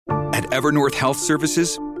At Evernorth Health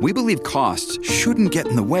Services, we believe costs shouldn't get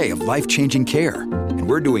in the way of life-changing care, and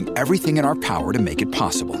we're doing everything in our power to make it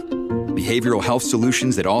possible. Behavioral health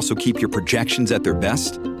solutions that also keep your projections at their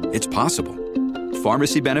best? It's possible.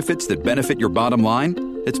 Pharmacy benefits that benefit your bottom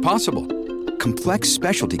line? It's possible. Complex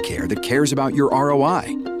specialty care that cares about your ROI?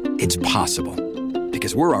 It's possible.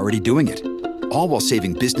 Because we're already doing it. All while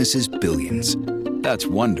saving businesses billions. That's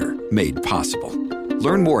Wonder made possible.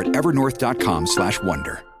 Learn more at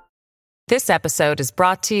evernorth.com/wonder. This episode is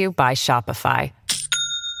brought to you by Shopify.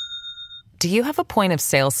 Do you have a point of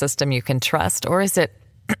sale system you can trust, or is it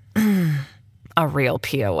a real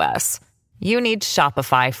POS? You need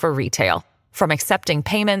Shopify for retail. From accepting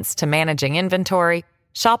payments to managing inventory,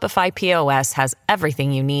 Shopify POS has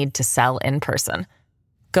everything you need to sell in person.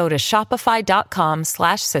 Go to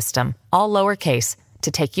shopify.com/system, all lowercase,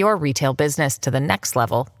 to take your retail business to the next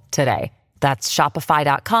level today. That's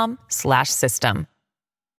shopify.com/system.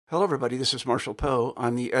 Hello, everybody. This is Marshall Poe.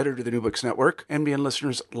 I'm the editor of the New Books Network. NBN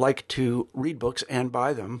listeners like to read books and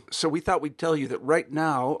buy them. So we thought we'd tell you that right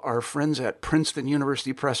now, our friends at Princeton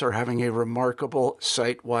University Press are having a remarkable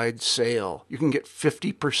site-wide sale. You can get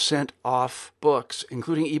 50% off books,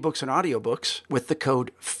 including ebooks and audiobooks, with the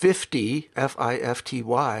code 50,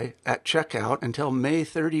 F-I-F-T-Y, at checkout until May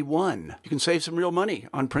 31. You can save some real money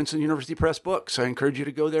on Princeton University Press books. I encourage you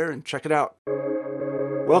to go there and check it out.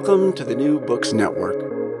 Welcome to the New Books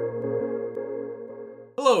Network.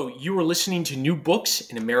 Hello, you are listening to New Books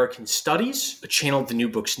in American Studies, a channel of the New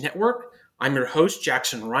Books Network. I'm your host,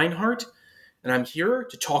 Jackson Reinhardt, and I'm here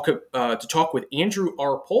to talk with Andrew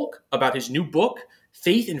R. Polk about his new book,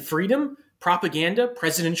 Faith and Freedom, Propaganda,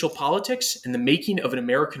 Presidential Politics, and the Making of an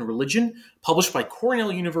American Religion, published by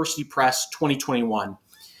Cornell University Press, 2021.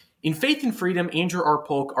 In Faith and Freedom, Andrew R.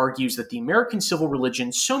 Polk argues that the American civil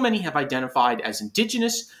religion so many have identified as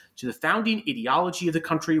indigenous to the founding ideology of the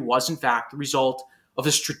country was, in fact, the result of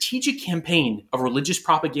a strategic campaign of religious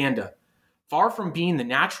propaganda. Far from being the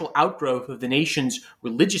natural outgrowth of the nation's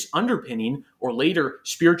religious underpinning or later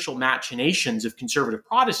spiritual machinations of conservative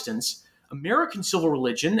Protestants, American civil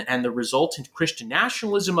religion and the resultant Christian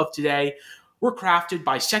nationalism of today were crafted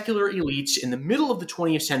by secular elites in the middle of the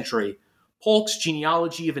 20th century. Polk's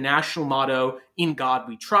genealogy of a national motto, "In God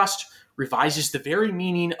We Trust," revises the very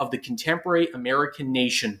meaning of the contemporary American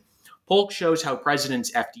nation. Polk shows how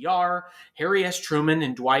Presidents FDR, Harry S. Truman,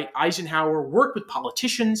 and Dwight Eisenhower worked with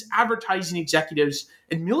politicians, advertising executives,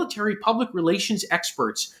 and military public relations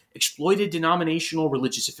experts, exploited denominational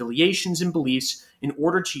religious affiliations and beliefs in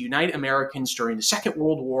order to unite Americans during the Second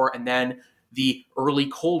World War and then the early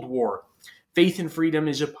Cold War. Faith and Freedom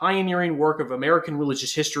is a pioneering work of American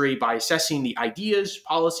religious history by assessing the ideas,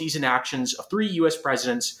 policies, and actions of 3 U.S.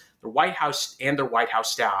 presidents, their White House, and their White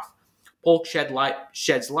House staff. Polk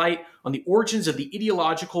sheds light on the origins of the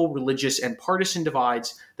ideological, religious, and partisan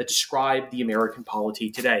divides that describe the American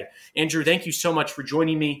polity today. Andrew, thank you so much for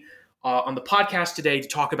joining me on the podcast today to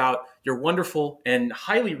talk about your wonderful and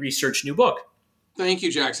highly researched new book. Thank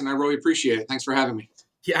you, Jackson. I really appreciate it. Thanks for having me.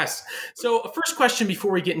 Yes. So a first question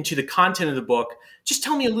before we get into the content of the book, just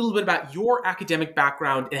tell me a little bit about your academic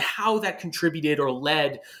background and how that contributed or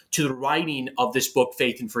led to the writing of this book,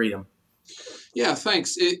 Faith and Freedom. Yeah,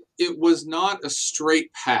 thanks. It was not a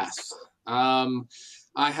straight path. I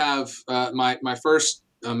have my first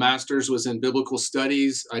master's was in biblical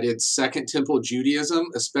studies. I did Second Temple Judaism,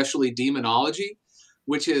 especially demonology,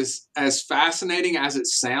 which is as fascinating as it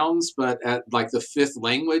sounds, but at like the 5th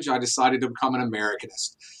language, I decided to become an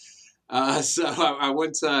Americanist. So I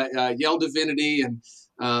went to Yale Divinity and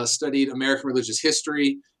studied American religious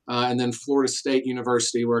history, and then Florida State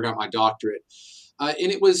University, where I got my doctorate.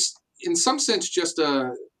 And it was, in some sense, just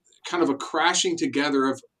a kind of a crashing together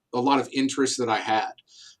of a lot of interests that I had.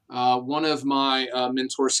 One of my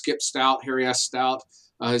mentors, Skip Stout, Harry S. Stout,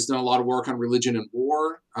 has done a lot of work on religion and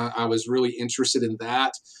war. I was really interested in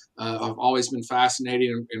that. I've always been fascinated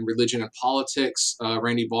in religion and politics.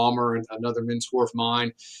 Randy Ballmer, another mentor of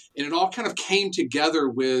mine. And it all kind of came together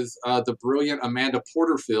with the brilliant Amanda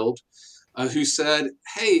Porterfield, who said,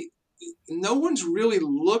 hey, no one's really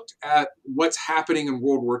looked at what's happening in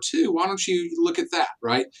World War II. Why don't you look at that,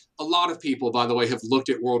 right? A lot of people, by the way, have looked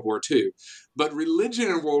at World War II. But religion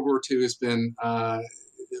in World War II has been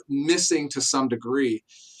missing to some degree.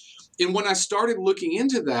 And when I started looking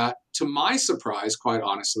into that, to my surprise, quite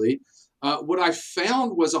honestly, what I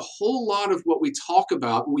found was a whole lot of what we talk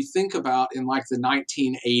about, what we think about in like the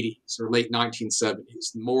 1980s or late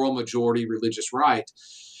 1970s, moral majority, religious right.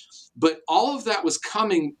 But all of that was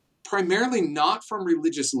coming primarily not from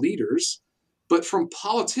religious leaders, but from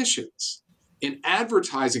politicians. in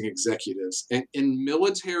advertising executives, and in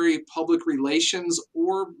military public relations,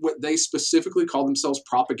 or what they specifically call themselves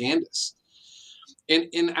propagandists.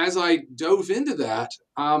 And as I dove into that,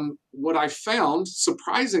 what I found,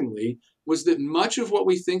 surprisingly, was that much of what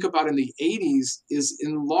we think about in the 80s is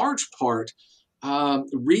in large part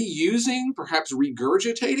reusing, perhaps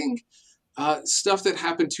regurgitating stuff that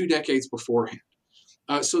happened 2 decades beforehand.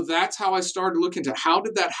 So that's how I started looking to how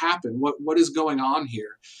did that happen? What is going on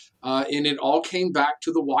here? And it all came back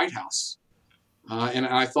to the White House. And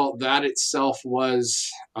I thought that itself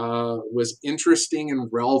was interesting and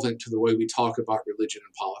relevant to the way we talk about religion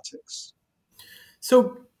and politics.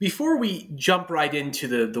 So before we jump right into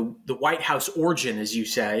the White House origin, as you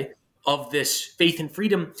say, of this faith and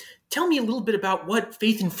freedom, tell me a little bit about what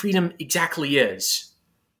faith and freedom exactly is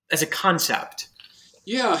as a concept.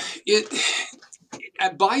 Yeah,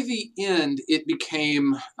 by the end, it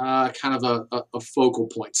became kind of a focal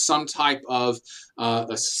point, some type of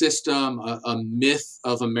a system, a myth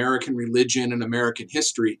of American religion and American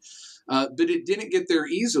history. But it didn't get there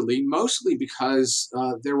easily, mostly because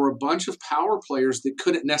there were a bunch of power players that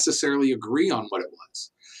couldn't necessarily agree on what it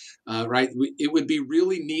was. Right? It would be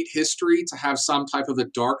really neat history to have some type of a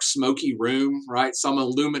dark, smoky room, right? Some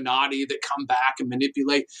Illuminati that come back and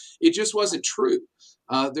manipulate. It just wasn't true.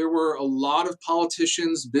 There were a lot of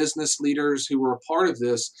politicians, business leaders who were a part of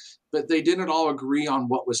this, but they didn't all agree on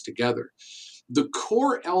what was together. The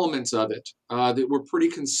core elements of it that were pretty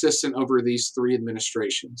consistent over these 3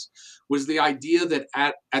 administrations was the idea that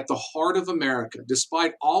at the heart of America,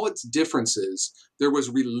 despite all its differences, there was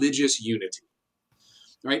religious unity.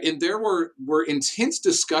 Right, and there were intense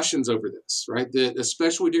discussions over this, right? That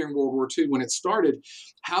especially during World War II, when it started,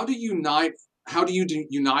 how do you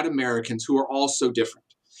unite Americans who are all so different?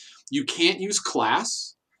 You can't use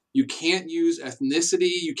class, you can't use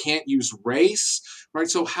ethnicity, you can't use race, right?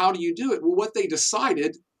 So how do you do it? Well, what they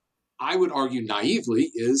decided, I would argue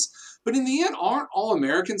naively, is, but in the end, aren't all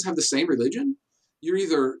Americans have the same religion? You're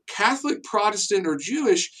either Catholic, Protestant, or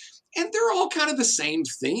Jewish, and they're all kind of the same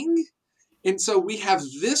thing. And so we have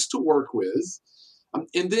this to work with.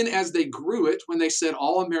 And then as they grew it, when they said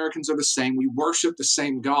all Americans are the same, we worship the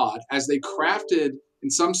same God, as they crafted, in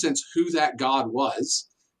some sense, who that God was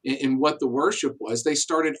and what the worship was, they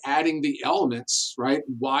started adding the elements, right?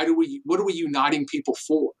 What are we uniting people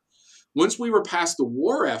for? Once we were past the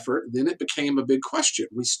war effort, then it became a big question.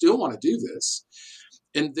 We still want to do this.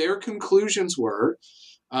 And their conclusions were,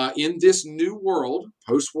 in this new world,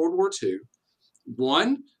 post-World War II,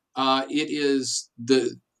 one, it is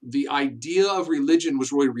the idea of religion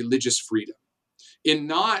was really religious freedom, in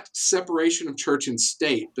not separation of church and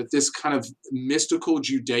state, but this kind of mystical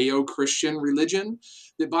Judeo-Christian religion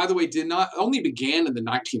that, by the way, did not only began in the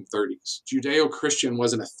 1930s. Judeo-Christian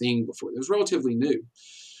wasn't a thing before. It was relatively new.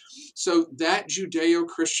 So that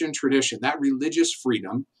Judeo-Christian tradition, that religious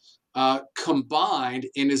freedom, combined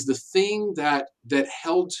and is the thing that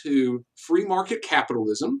held to free market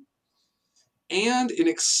capitalism, and an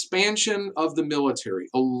expansion of the military,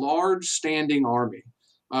 a large standing army,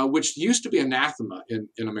 which used to be anathema in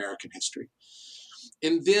American history.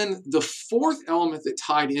 And then the fourth element that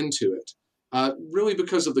tied into it, really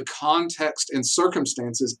because of the context and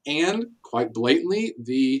circumstances, and quite blatantly,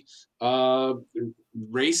 the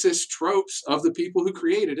racist tropes of the people who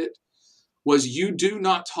created it, was you do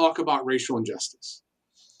not talk about racial injustice.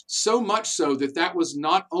 So much so that was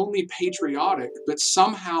not only patriotic, but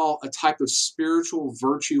somehow a type of spiritual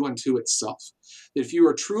virtue unto itself. That if you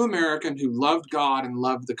are a true American who loved God and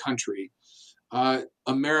loved the country,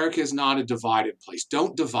 America is not a divided place.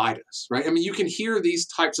 Don't divide us, right? I mean, you can hear these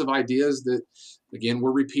types of ideas that, again,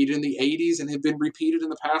 were repeated in the 80s and have been repeated in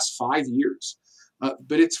the past 5 years.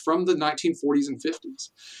 But it's from the 1940s and 50s.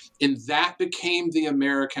 And that became the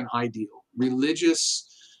American ideal. Religious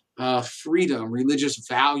freedom, religious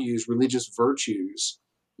values, religious virtues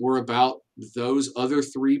were about those other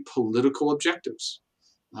 3 political objectives.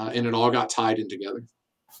 And it all got tied in together.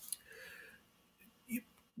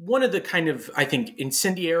 One of the kind of, I think,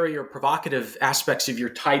 incendiary or provocative aspects of your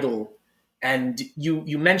title, and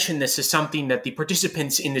you mentioned this as something that the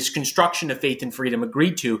participants in this construction of faith and freedom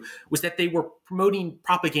agreed to, was that they were promoting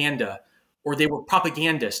propaganda, or they were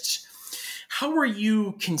propagandists. How are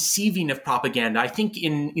you conceiving of propaganda? I think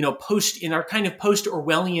in our kind of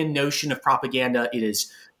post-Orwellian notion of propaganda, it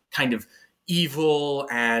is kind of evil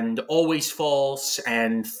and always false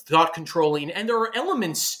and thought controlling, and there are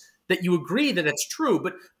elements that you agree that it's true.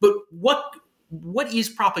 But what is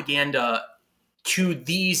propaganda to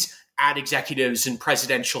these ad executives and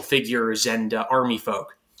presidential figures and army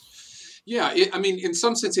folk? Yeah, in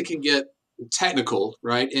some sense, it can get technical,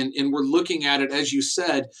 right? And we're looking at it, as you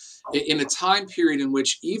said, in a time period in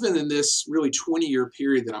which, even in this really 20-year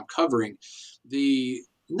period that I'm covering,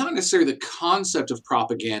 not necessarily the concept of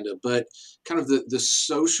propaganda, but kind of the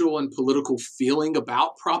social and political feeling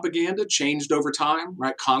about propaganda changed over time,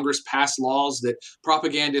 right? Congress passed laws that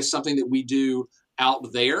propaganda is something that we do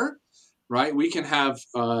out there, right? We can have,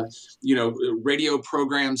 radio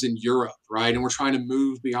programs in Europe, right? And we're trying to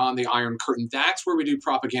move beyond the Iron Curtain. That's where we do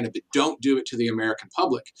propaganda, but don't do it to the American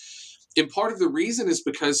public. And part of the reason is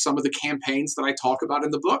because some of the campaigns that I talk about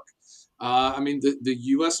in the book, the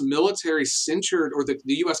U.S. military censured, or the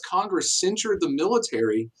U.S. Congress censured the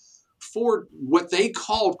military for what they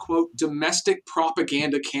called, quote, domestic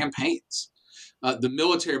propaganda campaigns. The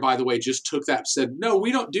military, by the way, just took that, said, no,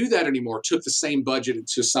 we don't do that anymore, took the same budget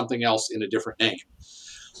to something else in a different name.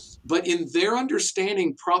 But in their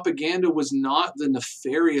understanding, propaganda was not the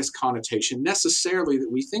nefarious connotation necessarily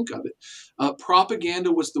that we think of it.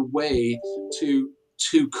 Propaganda was the way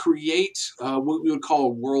to create what we would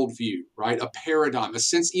call a worldview, right? A paradigm, a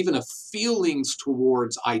sense even of feelings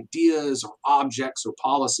towards ideas or objects or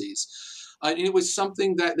policies. And it was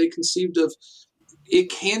something that they conceived of,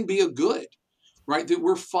 it can be a good, right? That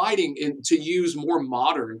we're fighting, and to use more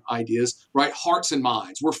modern ideas, right? Hearts and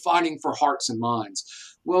minds. We're fighting for hearts and minds.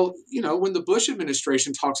 Well, when the Bush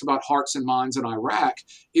administration talks about hearts and minds in Iraq,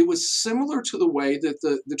 it was similar to the way that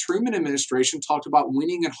the Truman administration talked about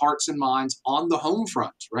winning in hearts and minds on the home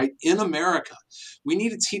front, right? In America. We need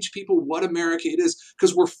to teach people what America it is,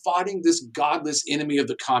 because we're fighting this godless enemy of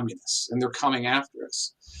the communists, and they're coming after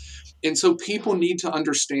us. And so people need to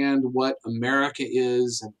understand what America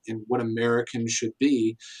is and what Americans should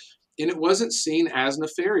be. And it wasn't seen as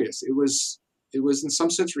nefarious. It was in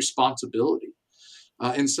some sense responsibility.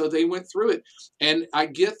 And so they went through it. And I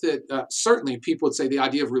get that certainly people would say the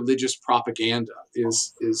idea of religious propaganda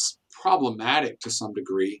is problematic to some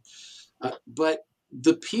degree. But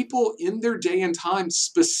the people in their day and time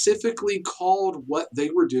specifically called what they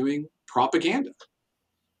were doing propaganda,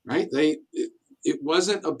 right? It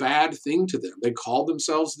wasn't a bad thing to them. They called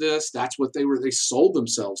themselves this. That's what they were. They sold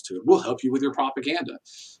themselves to it. We'll help you with your propaganda,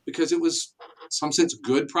 because it was, in some sense,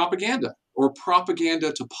 good propaganda, or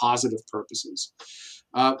propaganda to positive purposes.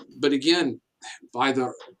 But again, by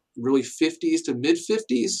the really 50s to mid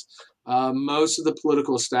 50s, most of the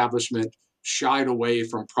political establishment shied away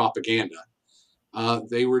from propaganda.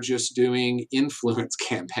 They were just doing influence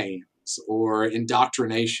campaigns or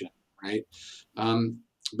indoctrination, right?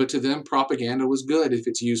 But to them, propaganda was good if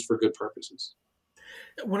it's used for good purposes.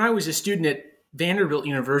 When I was a student at Vanderbilt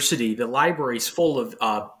University, the library is full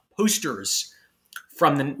of posters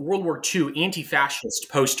from the World War II anti-fascist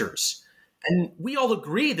posters. And we all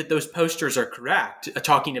agree that those posters are correct,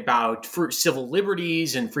 talking about civil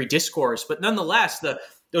liberties and free discourse. But nonetheless,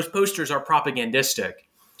 those posters are propagandistic.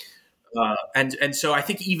 And so I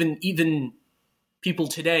think even people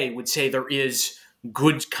today would say there is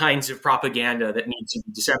good kinds of propaganda that needs to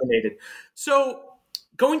be disseminated. So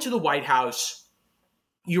going to the White House,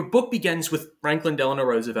 your book begins with Franklin Delano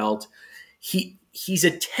Roosevelt. He's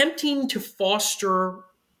attempting to foster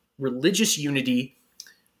religious unity.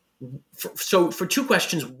 So for two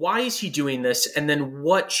questions, why is he doing this? And then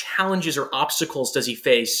what challenges or obstacles does he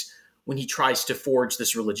face when he tries to forge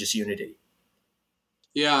this religious unity?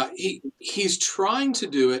 Yeah, he's trying to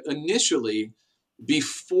do it initially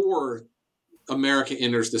before America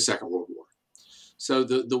enters the Second World War. So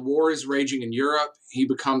the war is raging in Europe. He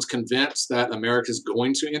becomes convinced that America is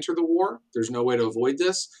going to enter the war. There's no way to avoid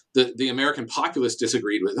this. The American populace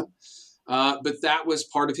disagreed with him. But that was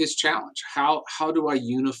part of his challenge. How do I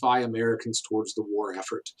unify Americans towards the war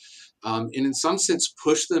effort? And in some sense,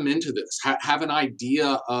 push them into this, have an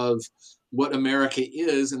idea of what America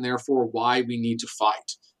is, and therefore why we need to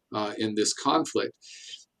fight in this conflict.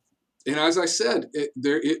 And as I said,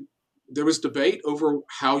 there was debate over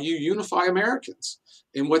how you unify Americans.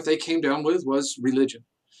 And what they came down with was religion.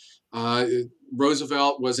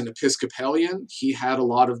 Roosevelt was an Episcopalian. He had a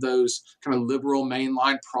lot of those kind of liberal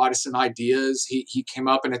mainline Protestant ideas. He came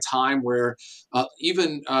up in a time where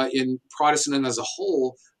even in Protestantism as a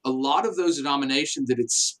whole, a lot of those denominations that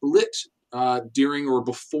had split during or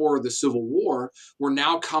before the Civil War were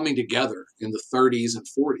now coming together in the 30s and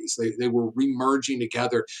 40s. They were remerging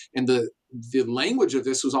together. And the language of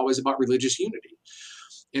this was always about religious unity.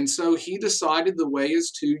 And so he decided the way is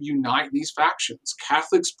to unite these factions.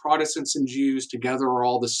 Catholics, Protestants, and Jews together are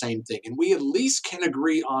all the same thing. And we at least can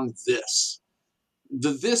agree on this.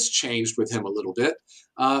 This changed with him a little bit.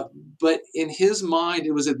 But in his mind,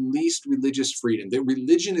 it was at least religious freedom, that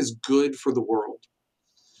religion is good for the world.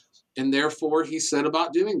 And therefore, he set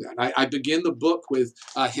about doing that. I begin the book with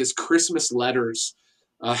his Christmas letters.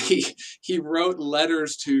 He wrote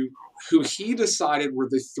letters to who he decided were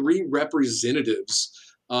the three representatives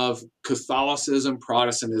of Catholicism,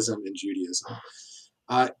 Protestantism, and Judaism.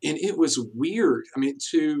 And it was weird. I mean,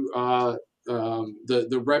 to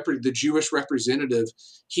the Jewish representative,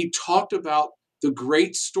 he talked about the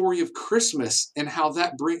great story of Christmas and how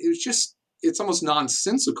that it's almost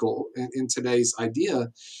nonsensical in today's idea.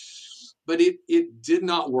 But it did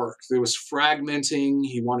not work. There was fragmenting.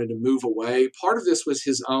 He wanted to move away. Part of this was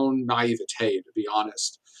his own naivete, to be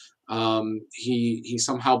honest. He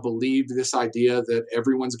somehow believed this idea that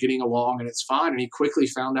everyone's getting along and it's fine. And he quickly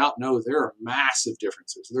found out, no, there are massive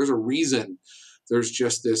differences. There's a reason there's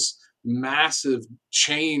just this massive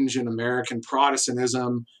change in American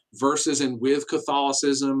Protestantism versus and with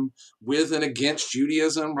Catholicism, with and against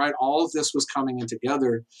Judaism, right? All of this was coming in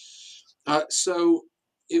together. So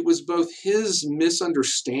it was both his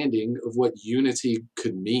misunderstanding of what unity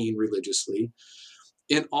could mean religiously,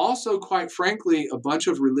 and also, quite frankly, a bunch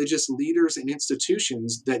of religious leaders and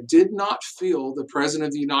institutions that did not feel the President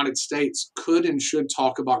of the United States could and should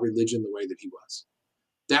talk about religion the way that he was.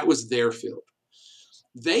 That was their field.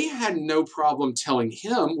 They had no problem telling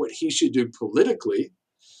him what he should do politically,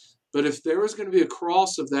 but if there was going to be a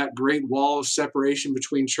cross of that great wall of separation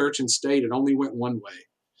between church and state, it only went one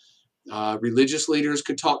way. Religious leaders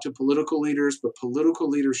could talk to political leaders, but political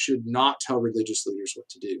leaders should not tell religious leaders what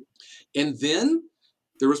to do. And then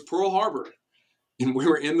there was Pearl Harbor, and we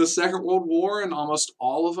were in the Second World War, and almost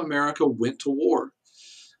all of America went to war.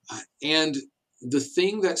 And the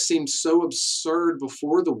thing that seemed so absurd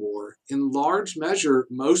before the war, in large measure,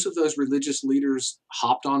 most of those religious leaders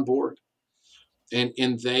hopped on board.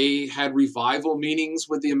 And they had revival meetings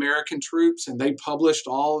with the American troops, and they published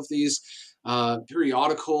all of these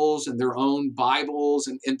periodicals and their own Bibles,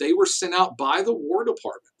 and they were sent out by the War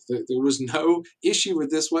Department. There was no issue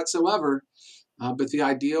with this whatsoever. But the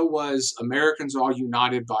idea was Americans all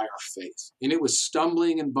united by our faith. And it was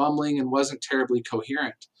stumbling and bumbling and wasn't terribly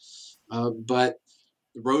coherent. But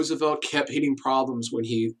Roosevelt kept hitting problems when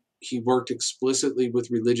he worked explicitly with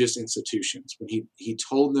religious institutions, when he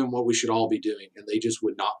told them what we should all be doing, and they just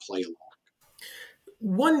would not play along.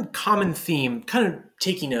 One common theme, kind of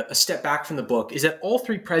taking a step back from the book, is that all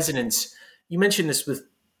three presidents, you mentioned this with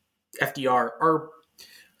FDR, are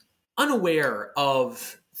unaware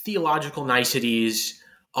of theological niceties,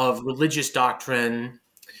 of religious doctrine.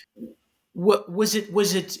 What was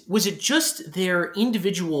it just their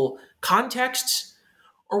individual contexts,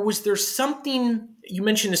 or was there something, you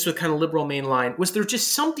mentioned this with kind of liberal mainline, was there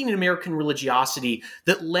just something in American religiosity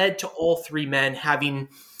that led to all three men having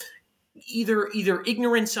either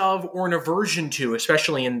ignorance of or an aversion to,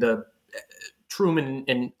 especially in the Truman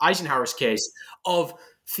and Eisenhower's case, of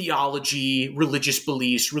theology, religious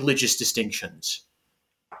beliefs, religious distinctions?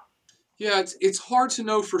 Yeah, it's hard to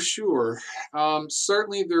know for sure.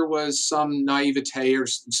 Certainly there was some naivete or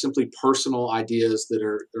simply personal ideas that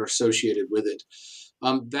are associated with it.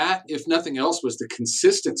 That, if nothing else, was the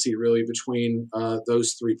consistency really between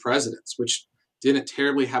those three presidents, which didn't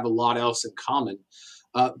terribly have a lot else in common.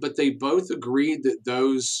 But they both agreed that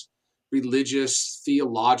those religious,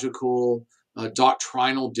 theological,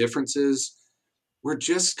 doctrinal differences were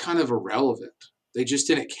just kind of irrelevant. They just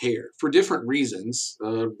didn't care for different reasons.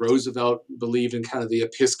 Roosevelt believed in kind of the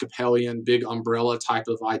Episcopalian, big umbrella type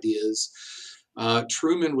of ideas.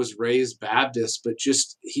 Truman was raised Baptist, but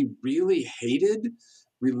just he really hated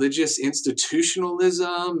religious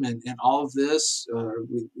institutionalism and all of this,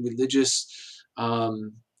 religious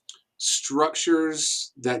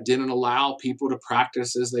structures that didn't allow people to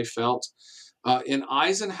practice as they felt. And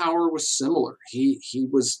Eisenhower was similar. He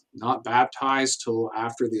was not baptized till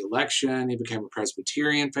after the election. He became a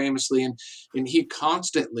Presbyterian famously, and he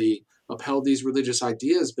constantly upheld these religious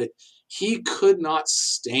ideas, but he could not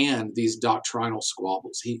stand these doctrinal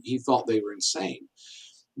squabbles. He thought they were insane.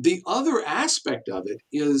 The other aspect of it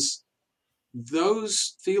is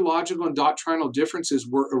those theological and doctrinal differences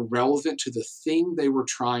were irrelevant to the thing they were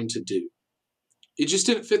trying to do. It just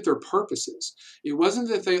didn't fit their purposes. It wasn't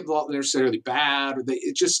that they thought necessarily bad, or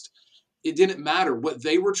it didn't matter. What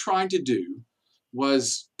they were trying to do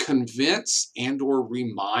was convince and or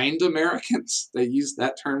remind Americans, they use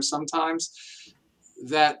that term sometimes,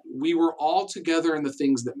 that we were all together in the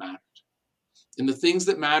things that mattered. And the things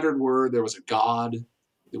that mattered were there was a God,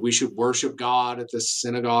 that we should worship God at the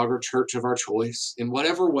synagogue or church of our choice in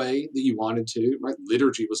whatever way that you wanted to, right?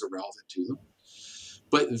 Liturgy was irrelevant to them.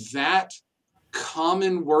 But that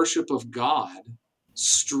common worship of God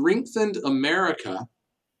strengthened America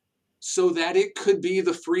so that it could be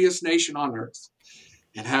the freest nation on earth.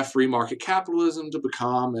 and have free market capitalism to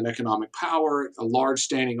become an economic power, a large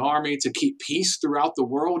standing army to keep peace throughout the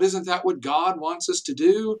world. Isn't that what God wants us to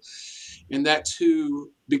do? And that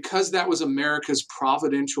because that was America's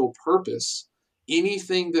providential purpose,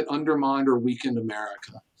 anything that undermined or weakened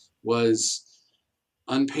America was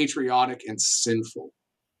unpatriotic and sinful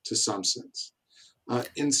to some sense.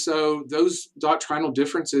 And so those doctrinal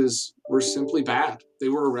differences were simply bad. They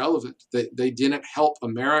were irrelevant. They didn't help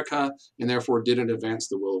America and therefore didn't advance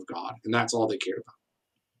the will of God. And that's all they cared about.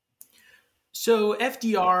 So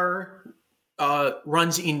FDR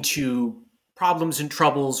runs into problems and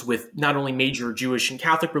troubles with not only major Jewish and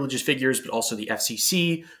Catholic religious figures, but also the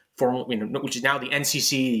FCC, which is now the NCC,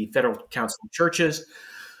 the Federal Council of Churches.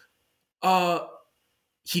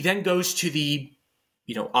 He then goes to the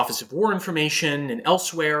Office of War Information and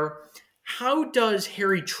elsewhere. How does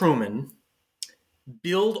Harry Truman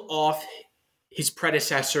build off his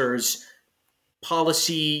predecessor's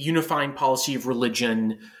unifying policy of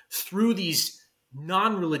religion through these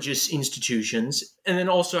non-religious institutions? And then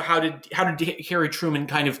also how did Harry Truman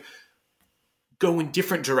kind of go in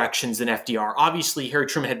different directions than FDR? Obviously, Harry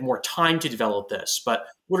Truman had more time to develop this, but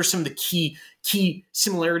what are some of the key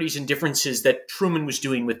similarities and differences that Truman was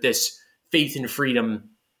doing with this faith and freedom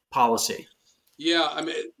policy? Yeah, I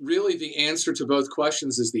mean, really the answer to both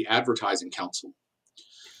questions is the Advertising Council.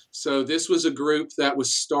 So this was a group that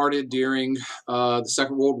was started during the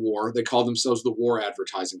Second World War. They called themselves the War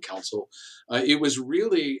Advertising Council. It was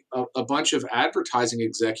really a bunch of advertising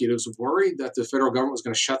executives worried that the federal government was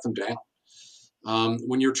going to shut them down.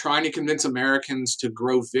 When you're trying to convince Americans to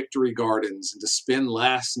grow victory gardens and to spend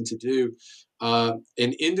less and to do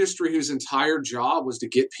an industry whose entire job was to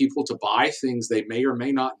get people to buy things they may or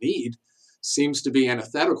may not need, seems to be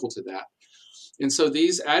antithetical to that. And so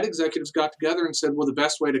these ad executives got together and said, well, the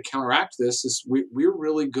best way to counteract this is we're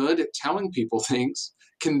really good at telling people things,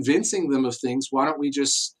 convincing them of things. Why don't we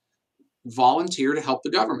just volunteer to help the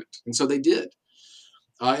government? And so they did.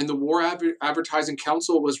 And the War Advertising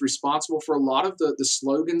Council was responsible for a lot of the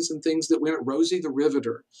slogans and things that went, Rosie the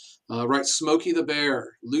Riveter, right? Smokey the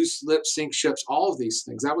Bear, loose lips sink ships, all of these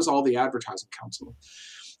things. That was all the Advertising Council.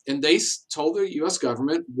 And they told the U.S.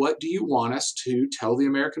 government, what do you want us to tell the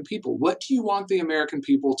American people? What do you want the American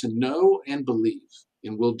people to know and believe?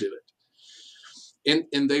 And we'll do it.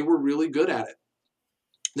 And they were really good at it.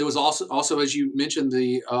 There was also as you mentioned,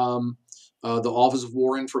 the Office of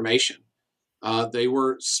War Information. They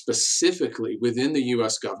were specifically within the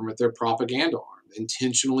U.S. government, their propaganda arm,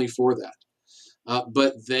 intentionally for that.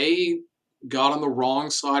 But they got on the wrong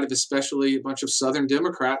side of especially a bunch of Southern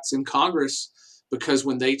Democrats in Congress, because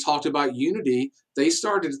when they talked about unity, they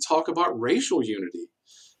started to talk about racial unity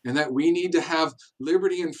and that we need to have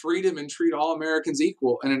liberty and freedom and treat all Americans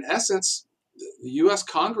equal. And in essence, the U.S.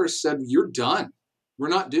 Congress said, you're done. We're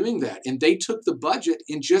not doing that. And they took the budget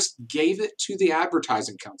and just gave it to the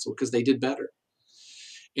Advertising Council because they did better.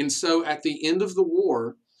 And so at the end of the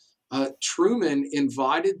war, Truman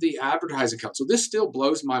invited the Advertising Council. This still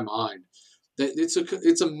blows my mind. That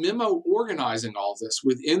it's a memo organizing all this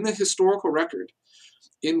within the historical record,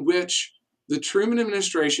 in which the Truman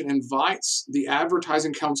administration invites the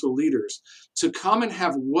Advertising Council leaders to come and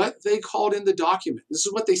have what they called in the document. This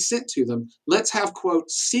is what they sent to them. Let's have,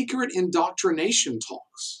 quote, secret indoctrination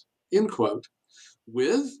talks, end quote,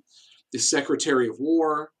 with the Secretary of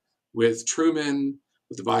War, with Truman,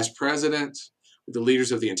 with the Vice President, with the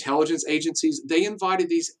leaders of the intelligence agencies. They invited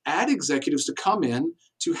these ad executives to come in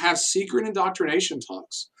to have secret indoctrination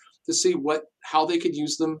talks to see how they could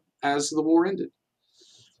use them as the war ended.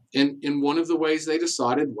 And one of the ways they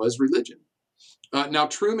decided was religion. Now,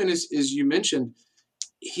 Truman, as you mentioned,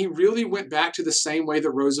 he really went back to the same way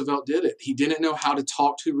that Roosevelt did it. He didn't know how to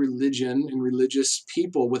talk to religion and religious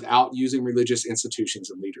people without using religious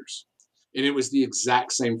institutions and leaders. And it was the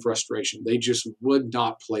exact same frustration. They just would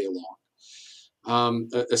not play along,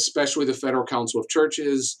 especially the Federal Council of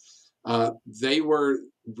Churches. They were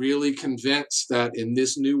really convinced that in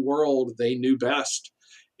this new world, they knew best.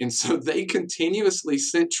 And so they continuously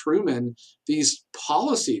sent Truman these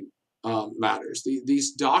policy matters,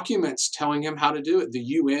 these documents telling him how to do it. The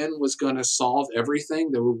UN was going to solve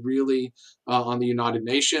everything. They were really on the United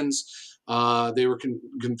Nations. They were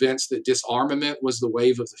convinced that disarmament was the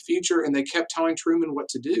wave of the future, and they kept telling Truman what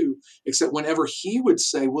to do, except whenever he would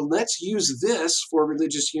say, well, let's use this for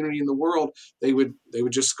religious unity in the world, they would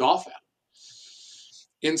just scoff at him.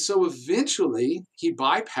 And so eventually he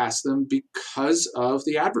bypassed them because of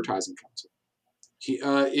the Advertising Council.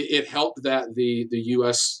 It helped that the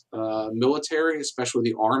U.S. military, especially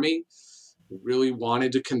the Army, really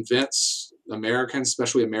wanted to convince Americans,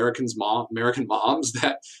 especially American moms,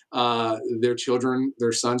 that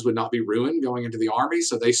their sons would not be ruined going into the Army.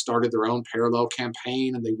 So they started their own parallel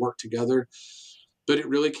campaign and they worked together. But it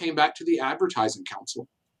really came back to the Advertising Council.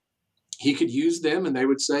 He could use them and they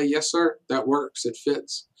would say, yes, sir, that works. It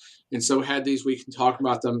fits. And so had these, we can talk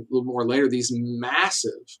about them a little more later, these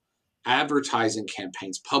massive advertising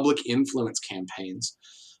campaigns, public influence campaigns,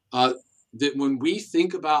 that when we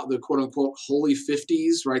think about the quote unquote holy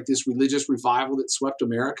 50s, right, this religious revival that swept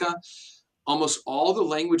America, almost all the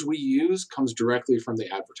language we use comes directly from the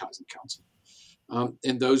Advertising Council.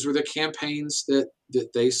 And those were the campaigns that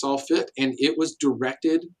they saw fit. And it was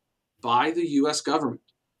directed by the U.S. government.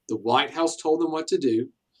 The White House told them what to do.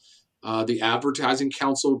 The Advertising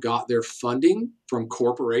Council got their funding from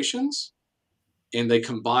corporations, and they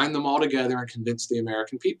combined them all together and convinced the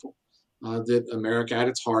American people that America at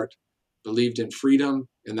its heart believed in freedom,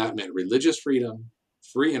 and that meant religious freedom,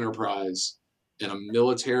 free enterprise, and a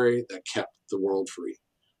military that kept the world free.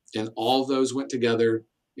 And all of those went together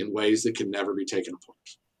in ways that could never be taken apart.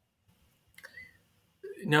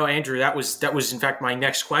 No, Andrew, that was in fact my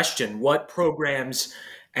next question. What programs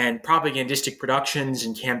and propagandistic productions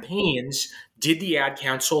and campaigns did the Ad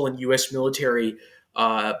Council and U.S. military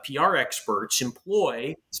PR experts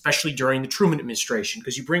employ, especially during the Truman administration?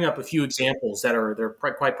 Because you bring up a few examples they're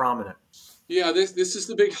quite prominent. Yeah, this is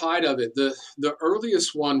the big height of it. The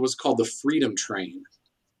earliest one was called the Freedom Train.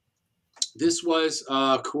 This was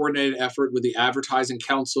a coordinated effort with the Advertising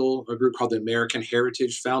Council, a group called the American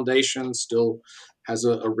Heritage Foundation, still has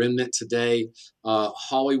a remnant today.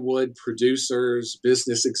 Hollywood producers,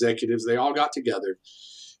 business executives, they all got together.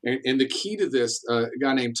 And the key to this, a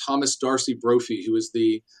guy named Thomas Darcy Brophy, who was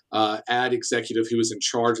the ad executive who was in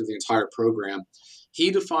charge of the entire program, he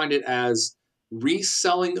defined it as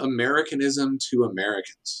reselling Americanism to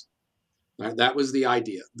Americans. Right? That was the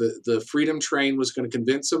idea. The Freedom Train was going to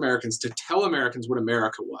convince Americans to tell Americans what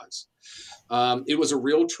America was. It was a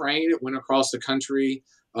real train. It went across the country.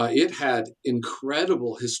 It had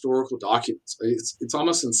incredible historical documents. It's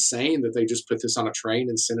almost insane that they just put this on a train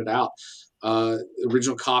and sent it out.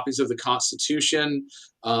 Original copies of the Constitution,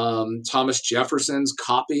 Thomas Jefferson's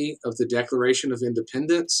copy of the Declaration of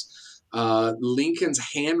Independence, Lincoln's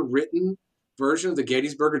handwritten version of the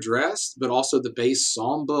Gettysburg Address, but also the base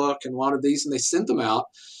Psalm book and a lot of these, and they sent them out.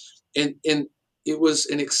 And it was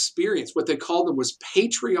an experience. What they called them was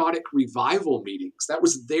patriotic revival meetings. That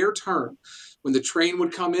was their term. When the train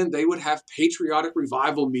would come in, they would have patriotic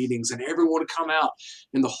revival meetings and everyone would come out.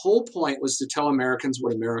 And the whole point was to tell Americans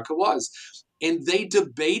what America was. And they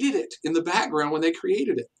debated it in the background when they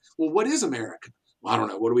created it. Well, what is America? Well, I don't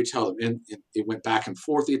know. What do we tell them? And it went back and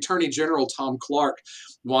forth. The Attorney General, Tom Clark,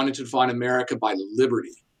 wanted to define America by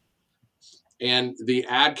liberty. And the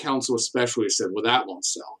Ad Council especially said, well, that won't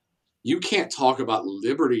sell. You can't talk about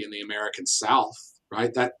liberty in the American South.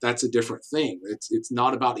 Right? That's a different thing. It's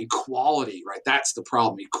not about equality, right? That's the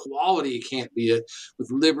problem. Equality can't be it with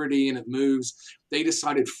liberty, and it moves. They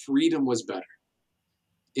decided freedom was better.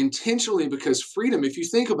 Intentionally, because freedom, if you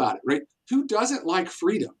think about it, right? Who doesn't like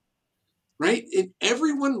freedom? Right?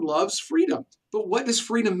 Everyone loves freedom. But what does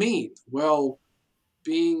freedom mean? Well,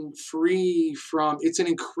 being free from, it's an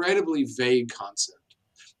incredibly vague concept.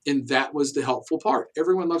 And that was the helpful part.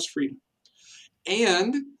 Everyone loves freedom.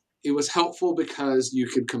 And it was helpful because you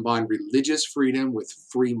could combine religious freedom with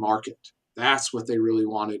free market. That's what they really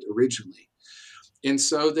wanted originally. And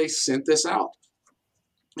so they sent this out.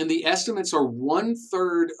 And the estimates are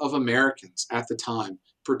 1/3 of Americans at the time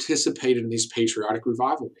participated in these patriotic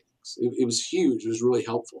revival meetings. It was huge. It was really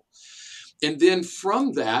helpful. And then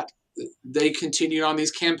from that, they continued on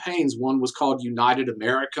these campaigns. One was called United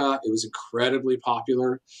America. It was incredibly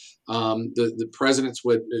popular. The presidents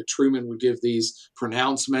Truman would give these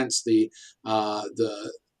pronouncements. The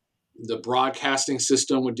broadcasting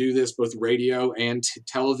system would do this, both radio and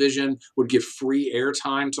television would give free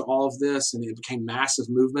airtime to all of this, and it became massive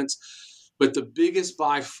movements. But the biggest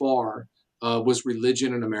by far was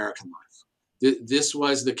religion in American life. This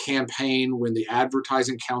was the campaign when the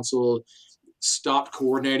Advertising Council stopped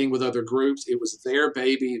coordinating with other groups. It was their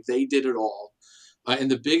baby. They did it all.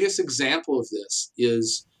 And the biggest example of this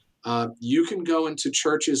is you can go into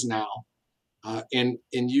churches now and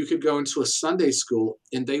you could go into a Sunday school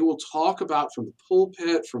and they will talk about from the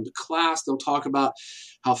pulpit, from the class, they'll talk about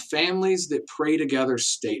how families that pray together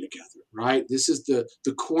stay together, right? This is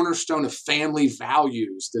the cornerstone of family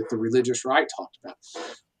values that the religious right talked about.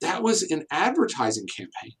 That was an advertising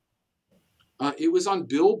campaign. It was on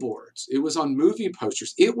billboards. It was on movie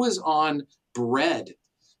posters. It was on bread.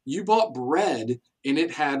 You bought bread and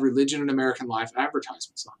it had Religion in American Life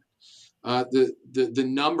advertisements on it. The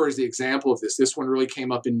numbers, the example of this one really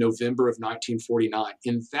came up in November of 1949.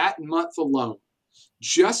 In that month alone,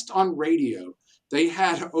 just on radio, they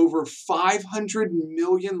had over 500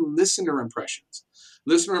 million listener impressions.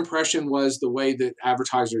 Listener impression was the way that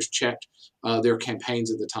advertisers checked their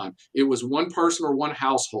campaigns at the time. It was one person or one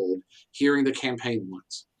household hearing the campaign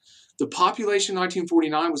once. The population in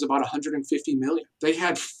 1949 was about 150 million. They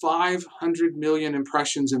had 500 million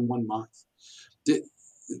impressions in 1 month.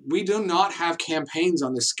 We do not have campaigns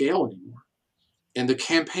on this scale anymore. And the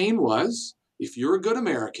campaign was, if you're a good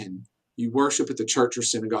American, you worship at the church or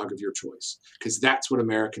synagogue of your choice, because that's what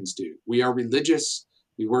Americans do. We are religious,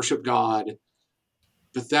 we worship God,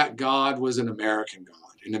 but that God was an American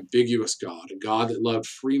God, an ambiguous God, a God that loved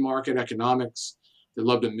free market economics, that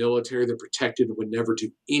loved a military that protected and would never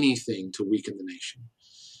do anything to weaken the nation.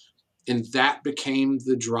 And that became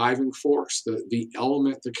the driving force, the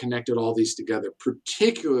element that connected all these together,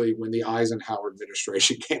 particularly when the Eisenhower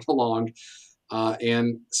administration came along,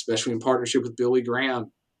 and especially in partnership with Billy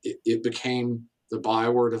Graham, it became the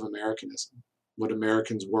byword of Americanism, what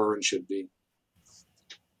Americans were and should be.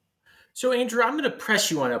 So, Andrew, I'm going to press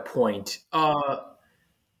you on a point.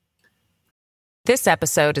 This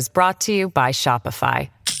episode is brought to you by Shopify.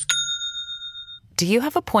 Do you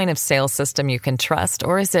have a point of sale system you can trust,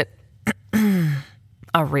 or is it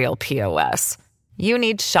a real POS? You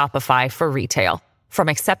need Shopify for retail. From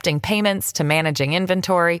accepting payments to managing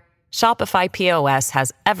inventory, Shopify POS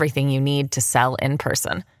has everything you need to sell in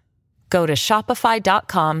person. Go to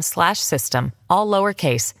shopify.com/system, all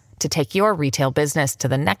lowercase, to take your retail business to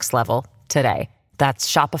the next level today.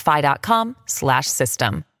 That's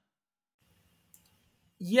shopify.com/system.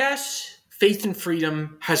 Yes, faith and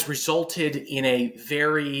freedom has resulted in a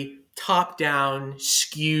very top-down,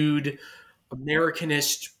 skewed,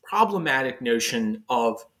 Americanist, problematic notion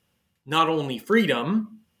of not only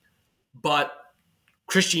freedom, but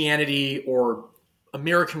Christianity or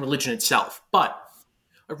American religion itself. But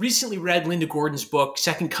I recently read Linda Gordon's book,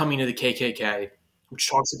 Second Coming of the KKK, which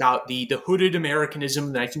talks about the hooded Americanism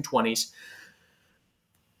of the 1920s.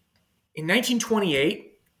 In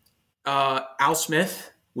 1928, Al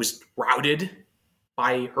Smith was routed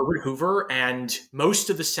by Herbert Hoover, and most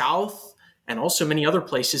of the South and also many other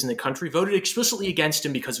places in the country voted explicitly against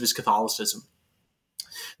him because of his Catholicism.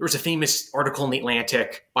 There was a famous article in The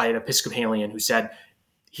Atlantic by an Episcopalian who said,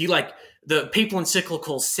 the papal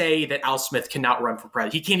encyclicals say that Al Smith cannot run for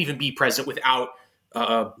president. He can't even be president without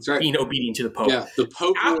being obedient to the Pope. Yeah, the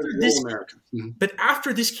Pope will rule America. Mm-hmm. But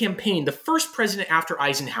after this campaign, the first president after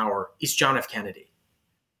Eisenhower is John F. Kennedy.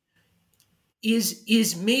 Is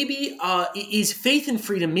faith and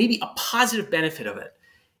freedom maybe a positive benefit of it?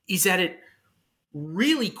 Is that it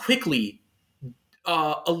really quickly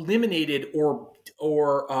eliminated or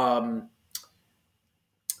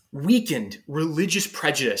weakened religious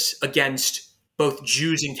prejudice against both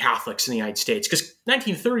Jews and Catholics in the United States? Because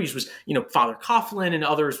 1930s was, Father Coughlin and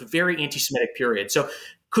others, a very anti-Semitic period. So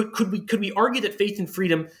could we argue that faith and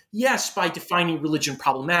freedom, yes, by defining religion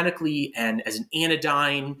problematically and as an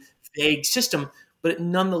anodyne, vague system, but it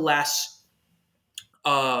nonetheless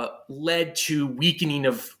led to weakening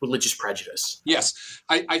of religious prejudice? Yes,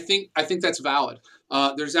 I think that's valid.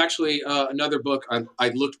 There's actually another book I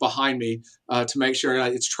looked behind me to make sure.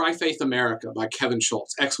 It's Tri-Faith America by Kevin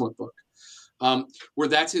Schultz. Excellent book, where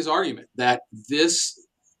that's his argument that this,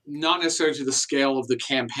 not necessarily to the scale of the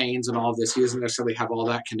campaigns and all of this, he doesn't necessarily have all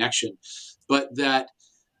that connection, but that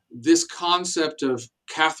this concept of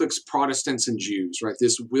Catholics, Protestants, and Jews, right?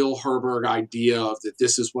 This Will Herberg idea of that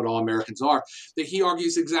this is what all Americans are, that he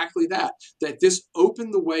argues exactly that this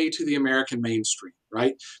opened the way to the American mainstream,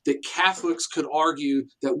 right? That Catholics could argue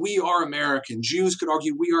that we are American, Jews could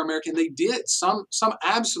argue we are American. They did. Some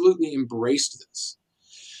absolutely embraced this.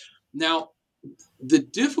 Now, the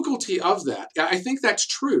difficulty of that, I think that's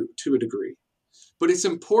true to a degree, but it's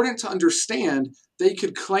important to understand they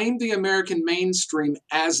could claim the American mainstream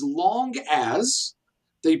as long as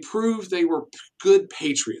they proved they were good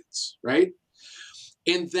patriots, right?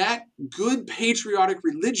 And that good patriotic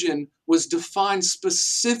religion was defined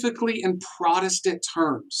specifically in Protestant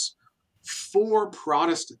terms for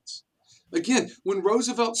Protestants. Again, when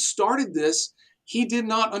Roosevelt started this, he did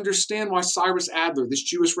not understand why Cyrus Adler, this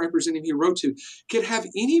Jewish representative he wrote to, could have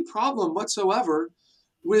any problem whatsoever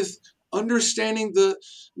with understanding the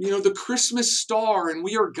Christmas star, and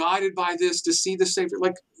we are guided by this to see the Savior.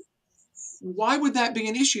 Like, why would that be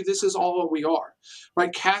an issue? This is all what we are,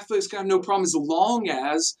 right? Catholics can have no problem as long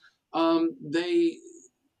as they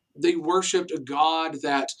worshipped a God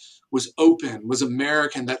that was open, was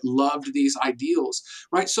American, that loved these ideals,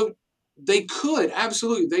 right? So they could,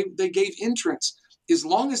 absolutely, they gave entrance as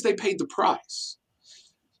long as they paid the price.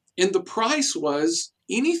 And the price was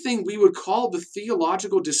anything we would call the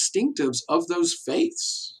theological distinctives of those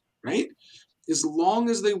faiths, right? As long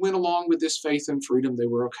as they went along with this faith and freedom, they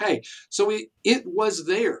were okay. So it was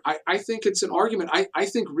there. I think it's an argument. I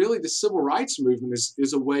think really the civil rights movement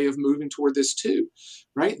is a way of moving toward this too,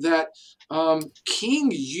 right? That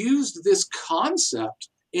King used this concept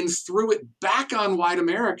and threw it back on white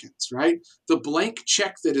Americans, right? The blank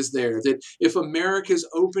check that is there, that if America is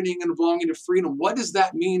opening and belonging to freedom, what does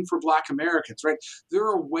that mean for Black Americans, right? There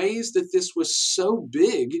are ways that this was so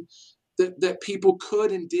big that people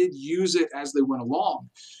could and did use it as they went along.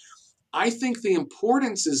 I think the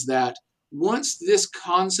importance is that once this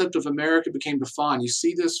concept of America became defined, you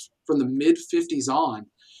see this from the mid-50s on,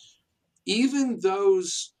 even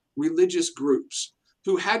those religious groups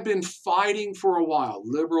who had been fighting for a while,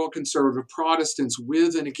 liberal, conservative Protestants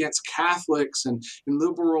with and against Catholics and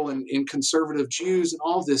liberal and conservative Jews and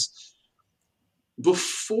all of this,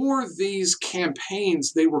 before these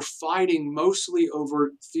campaigns, they were fighting mostly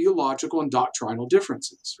over theological and doctrinal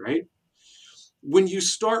differences, right? When you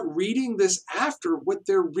start reading this after, what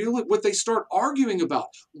they start arguing about,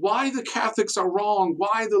 why the Catholics are wrong,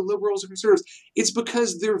 why the liberals are conservatives, it's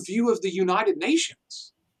because their view of the United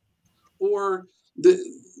Nations or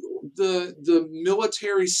the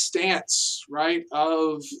military stance, right,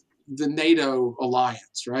 of the NATO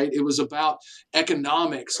alliance, right? It was about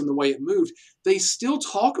economics and the way it moved. They still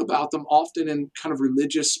talk about them often in kind of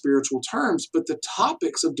religious, spiritual terms, but the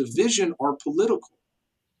topics of division are political.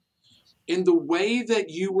 And the way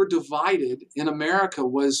that you were divided in America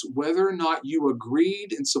was whether or not you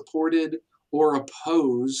agreed and supported or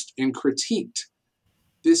opposed and critiqued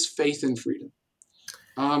this faith and freedom.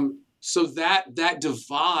 So that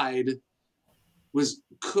divide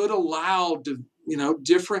could allow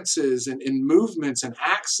differences and movements and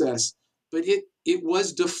access, but it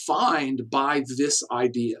was defined by this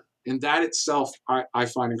idea, and that itself I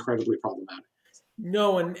find incredibly problematic.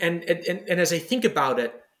 No, and as I think about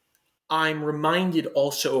it, I'm reminded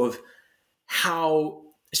also of how,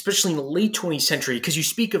 especially in the late 20th century, because you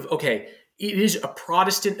speak of, okay, it is a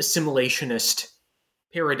Protestant assimilationist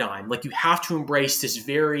paradigm. Like, you have to embrace this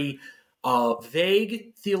very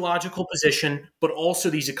vague theological position, but also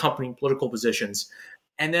these accompanying political positions.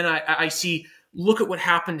 And then I see, look at what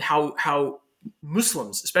happened, how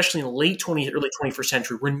Muslims, especially in the late 20th, early 21st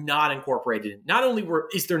century, were not incorporated. Not only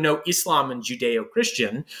is there no Islam and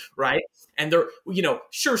Judeo-Christian, right? And there,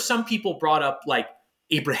 sure, some people brought up like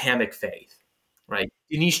Abrahamic faith, right?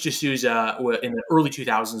 Dinesh D'Souza in the early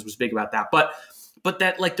 2000s was big about that. But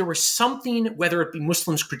that, like, there was something, whether it be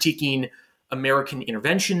Muslims critiquing American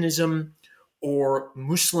interventionism or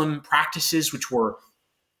Muslim practices which were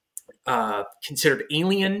considered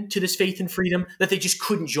alien to this faith and freedom, that they just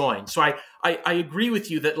couldn't join. So I agree with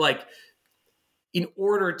you that, like, in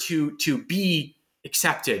order to be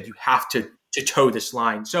accepted, you have to toe this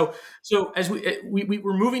line. So as we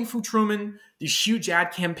were moving from Truman, these huge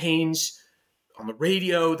ad campaigns on the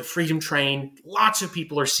radio, the Freedom Train, lots of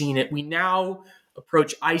people are seeing it. We now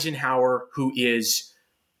approach Eisenhower, who is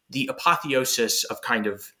the apotheosis of kind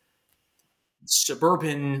of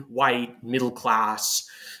suburban, white, middle class,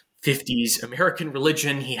 50s American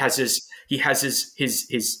religion. He has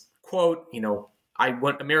his quote, I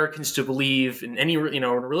want Americans to believe in any,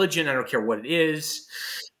 religion. I don't care what it is.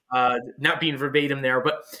 Not being verbatim there,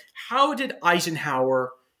 but how did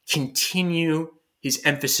Eisenhower continue his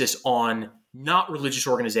emphasis on not religious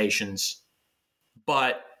organizations,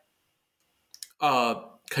 but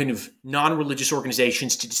kind of non-religious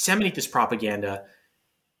organizations to disseminate this propaganda?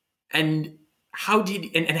 And how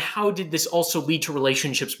did this also lead to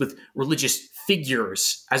relationships with religious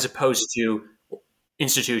figures as opposed to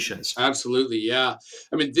institutions? Absolutely, yeah.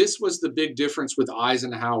 I mean, this was the big difference with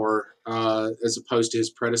Eisenhower as opposed to his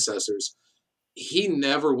predecessors. He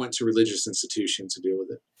never went to religious institutions to deal with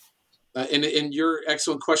it. And your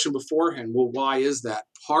excellent question beforehand, well, why is that?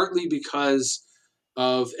 Partly because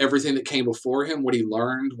of everything that came before him, what he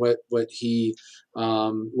learned, what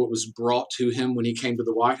was brought to him when he came to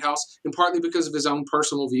the White House, and partly because of his own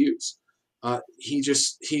personal views. He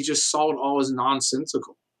just saw it all as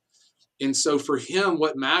nonsensical. And so for him,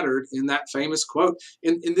 what mattered in that famous quote,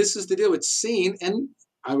 and this is the deal, it's seen, and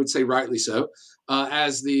I would say rightly so,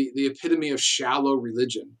 as the epitome of shallow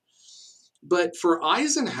religion. But for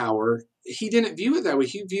Eisenhower, he didn't view it that way.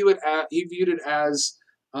 He viewed it as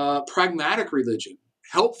pragmatic religion,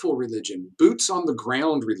 helpful religion, boots on the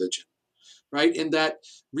ground religion, right? And that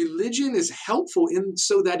religion is helpful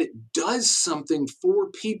so that it does something for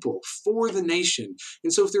people, for the nation.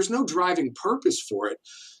 And so if there's no driving purpose for it,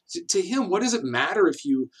 To him, what does it matter if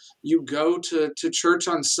you go to church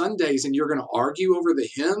on Sundays and you're going to argue over the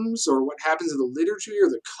hymns or what happens in the liturgy or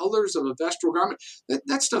the colors of a vestal garment?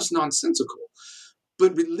 That stuff's nonsensical.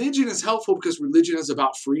 But religion is helpful because religion is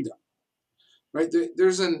about freedom, right?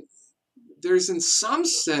 There's in some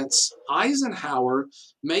sense Eisenhower,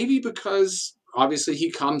 maybe because obviously he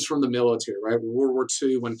comes from the military, right? World War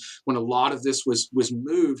II, when a lot of this was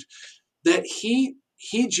moved, that he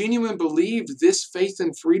genuinely believed this faith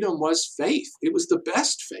and freedom was faith. It was the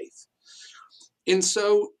best faith. And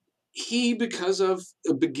so he, because of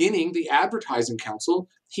beginning the Advertising Council,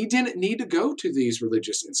 he didn't need to go to these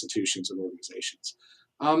religious institutions and organizations.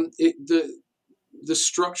 The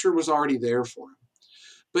structure was already there for him.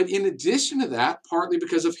 But in addition to that, partly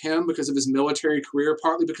because of him, because of his military career,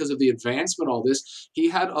 partly because of the advancement of all this, he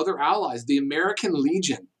had other allies. The American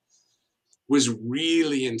Legion was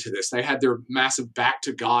really into this. They had their massive Back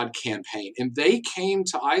to God campaign, and they came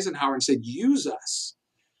to Eisenhower and said, use us.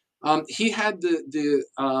 He had the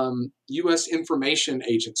U.S. Information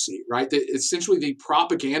Agency, right? Essentially the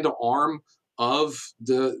propaganda arm of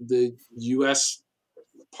the U.S.,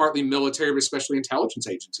 partly military, but especially intelligence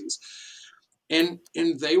agencies. And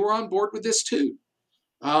they were on board with this too.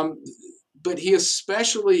 But he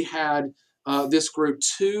especially had this group,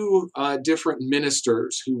 two different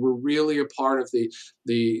ministers who were really a part of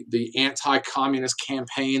the anti-communist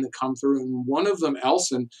campaign that come through. And one of them,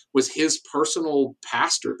 Elson, was his personal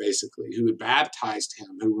pastor, basically, who had baptized him,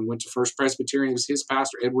 who went to First Presbyterian. He was his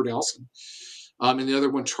pastor, Edward Elson. And the other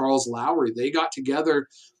one, Charles Lowry. They got together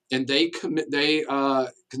and they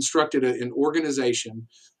constructed an organization.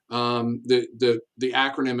 The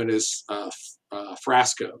acronym it is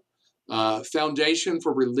FRASCO, Foundation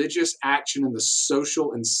for Religious Action in the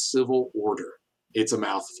Social and Civil Order. It's a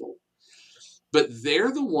mouthful. But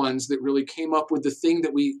they're the ones that really came up with the thing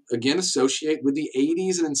that we, again, associate with the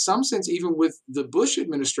 80s and in some sense even with the Bush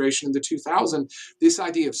administration in the 2000s, this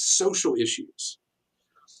idea of social issues.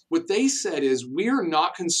 What they said is, we are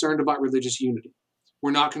not concerned about religious unity.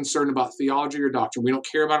 We're not concerned about theology or doctrine. We don't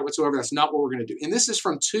care about it whatsoever. That's not what we're going to do. And this is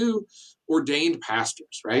from two ordained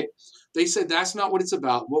pastors, right? They said that's not what it's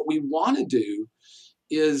about. What we want to do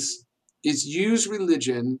is use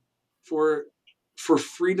religion for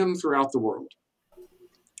freedom throughout the world.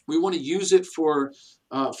 We want to use it for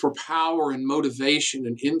power and motivation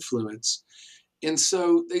and influence. And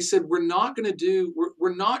so they said, we're not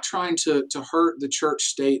trying to hurt the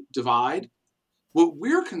church-state divide. What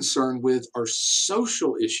we're concerned with are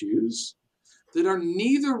social issues that are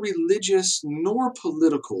neither religious nor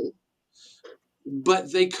political,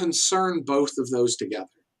 but they concern both of those together.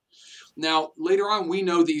 Now, later on, we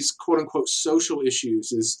know these quote-unquote social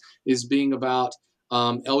issues is being about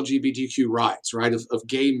LGBTQ rights, right, of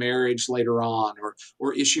gay marriage later on,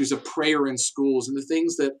 or issues of prayer in schools, and the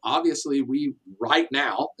things that obviously we right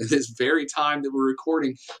now, at this very time that we're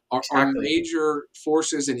recording, are major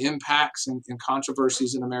forces and impacts and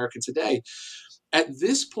controversies in America today. At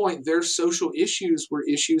this point, their social issues were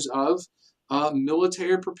issues of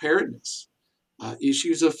military preparedness,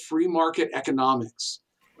 issues of free market economics,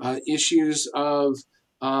 issues of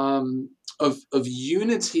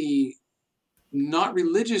unity. Not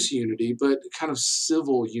religious unity, but kind of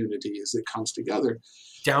civil unity as it comes together.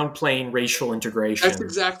 Downplaying racial integration. That's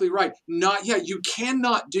exactly right. You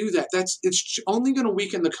cannot do that. It's only going to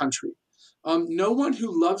weaken the country. No one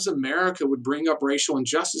who loves America would bring up racial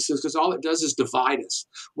injustices because all it does is divide us.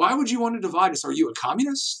 Why would you want to divide us? Are you a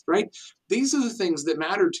communist? Right? These are the things that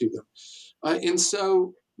matter to them. And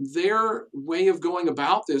so their way of going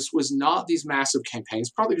about this was not these massive campaigns,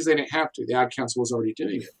 probably because they didn't have to. The Ad Council was already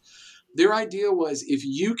doing it. Their idea was, if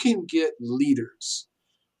you can get leaders,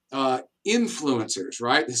 influencers,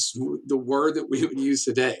 right? This is the word that we would use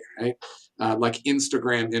today, right? Like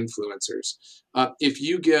Instagram influencers. If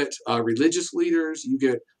you get religious leaders, you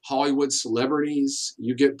get Hollywood celebrities,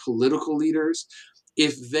 you get political leaders,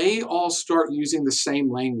 if they all start using the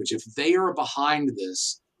same language, if they are behind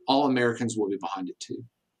this, all Americans will be behind it too.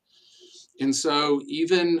 And so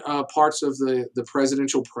even parts of the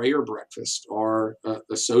presidential prayer breakfast are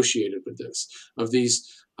associated with this, of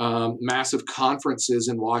these massive conferences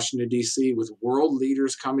in Washington, D.C. with world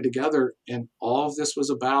leaders coming together. And all of this was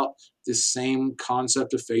about this same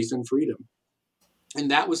concept of faith and freedom. And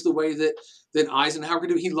that was the way that Eisenhower could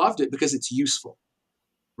do it. He loved it because it's useful,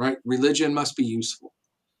 right? Religion must be useful.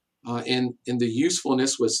 And the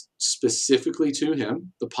usefulness was specifically to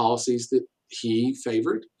him, the policies that he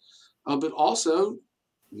favored. But also,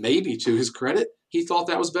 maybe to his credit, he thought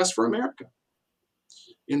that was best for America.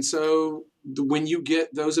 And so when you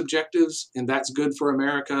get those objectives and that's good for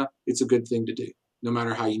America, it's a good thing to do, no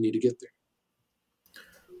matter how you need to get there.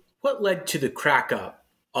 what led to the crack up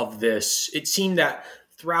of this? It seemed that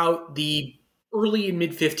throughout the early and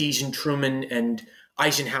mid 50s in Truman and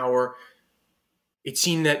Eisenhower, it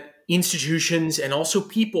seemed that institutions and also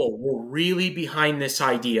people were really behind this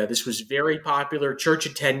idea. This was very popular. Church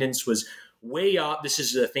attendance was way up. This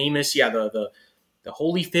is the famous, the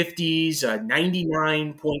Holy 50s,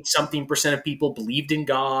 99 point something percent of people believed in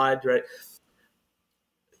God, right?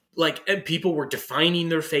 Like, and people were defining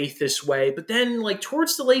their faith this way. But then, like,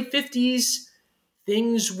 towards the late 50s,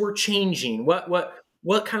 things were changing.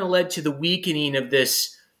 What kind of led to the weakening of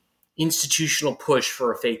this institutional push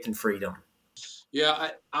for faith and freedom? Yeah,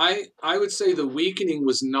 I would say the weakening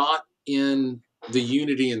was not in the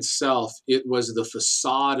unity itself. It was the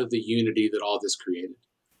facade of the unity that all this created.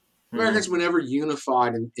 Americans were never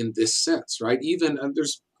unified in this sense, right? Even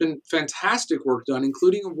there's been fantastic work done,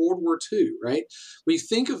 including in World War II, right? We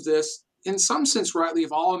think of this in some sense, rightly,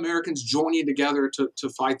 of all Americans joining together to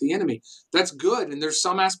fight the enemy. That's good, and there's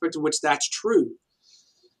some aspect of which that's true.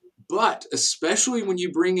 But especially when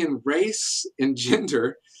you bring in race and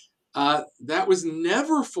gender, that was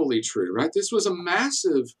never fully true, right? This was a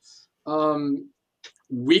massive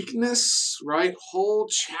weakness, right? Whole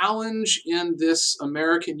challenge in this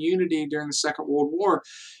American unity during the Second World War.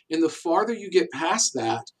 And the farther you get past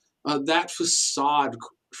that, that facade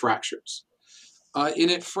fractures.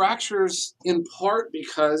 And it fractures in part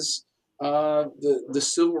because the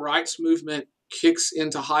civil rights movement kicks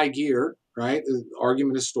into high gear, right? The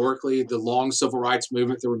argument historically, the long civil rights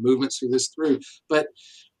movement, there were movements through. But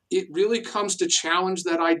it really comes to challenge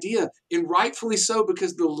that idea, and rightfully so,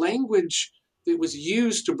 because the language that was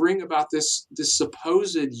used to bring about this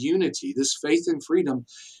supposed unity, this faith and freedom,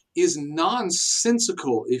 is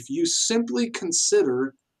nonsensical if you simply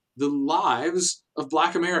consider the lives of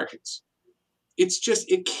Black Americans.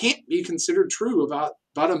 It can't be considered true about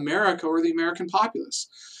America or the American populace.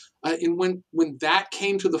 And when that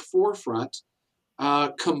came to the forefront,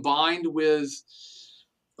 combined with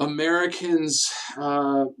Americans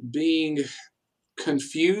being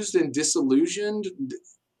confused and disillusioned,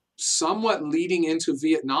 somewhat leading into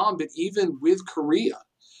Vietnam, but even with Korea,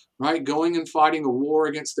 right? Going and fighting a war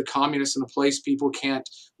against the communists in a place people can't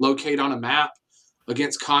locate on a map,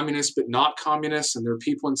 against communists but not communists, and there are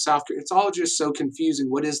people in South Korea. It's all just so confusing.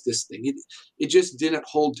 What is this thing? It just didn't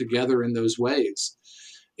hold together in those ways.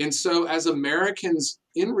 And so as Americans,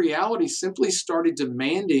 in reality, simply started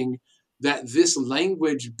demanding that this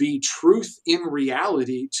language be truth in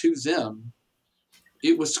reality to them,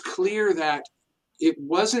 it was clear that it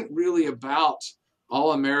wasn't really about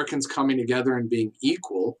all Americans coming together and being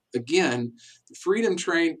equal. Again, the Freedom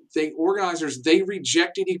Train, organizers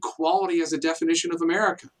rejected equality as a definition of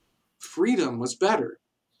America. Freedom was better.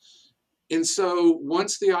 And so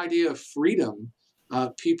once the idea of freedom,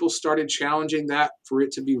 people started challenging that for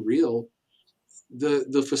it to be real,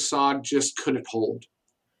 the facade just couldn't hold.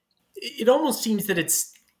 It almost seems that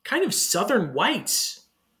it's kind of Southern whites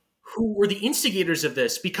who were the instigators of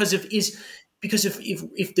this, because if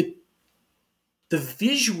the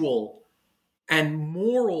visual and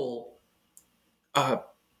moral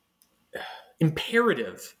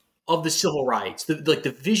imperative of the civil rights,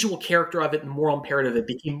 the visual character of it and moral imperative, it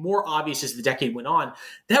became more obvious as the decade went on.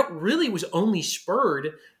 That really was only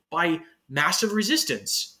spurred by massive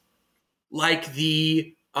resistance, like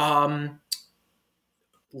the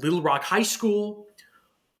Little Rock High School,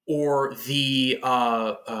 or the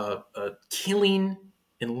killing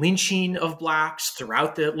and lynching of blacks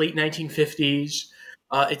throughout the late 1950s,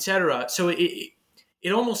 etc. So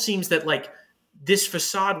it almost seems that like this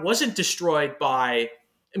facade wasn't destroyed by,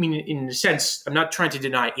 I mean, in a sense, I'm not trying to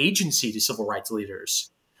deny agency to civil rights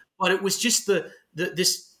leaders, but it was just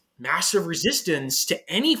this massive resistance to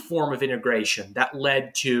any form of integration that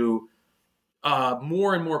led to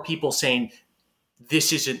more and more people saying,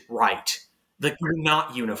 this isn't right. Like, we're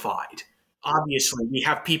not unified. Obviously, we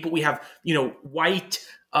have white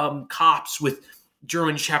cops with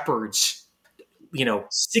German shepherds,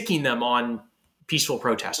 sticking them on peaceful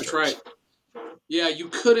protesters. That's right. Yeah, you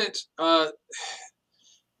couldn't.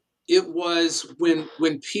 It was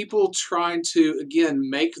when people tried to, again,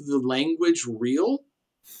 make the language real,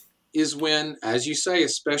 is when, as you say,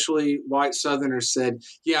 especially white Southerners said,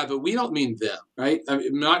 yeah, but we don't mean them, right? I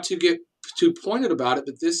mean, not to get too pointed about it,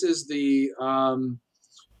 but this is the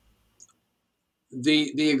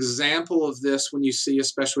example of this when you see,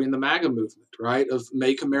 especially in the MAGA movement, right, of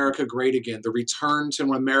Make America Great Again, the return to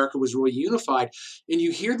when America was really unified. And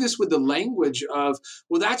you hear this with the language of,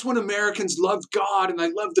 well, that's when Americans loved God and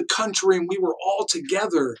they loved the country and we were all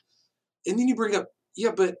together. And then you bring up,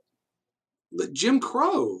 yeah, but Jim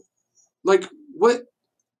Crow, like what?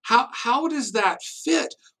 How does that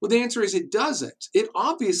fit? Well, the answer is it doesn't. It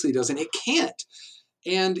obviously doesn't. It can't.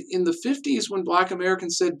 And in the 50s, when Black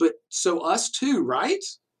Americans said, but so us too, right?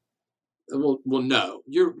 Well, no,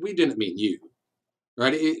 we didn't mean you,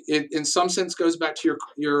 right? It in some sense goes back to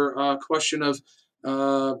your question of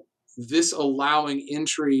this allowing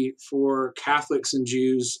entry for Catholics and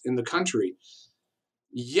Jews in the country.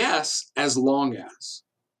 Yes, as long as.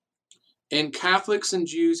 And Catholics and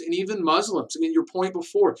Jews and even Muslims. I mean, your point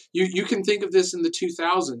before, you can think of this in the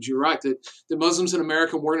 2000s. You're right that the Muslims in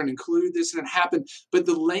America weren't included this and it happened. But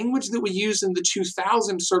the language that we use in the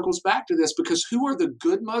 2000s circles back to this, because who are the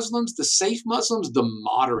good Muslims, the safe Muslims, the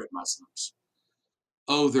moderate Muslims?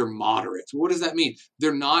 Oh, they're moderate. What does that mean?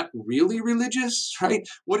 They're not really religious, right?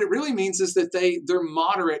 What it really means is that they're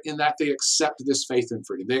moderate in that they accept this faith and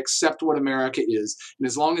freedom. They accept what America is. And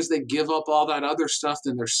as long as they give up all that other stuff,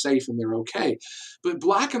 then they're safe and they're okay. But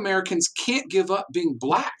Black Americans can't give up being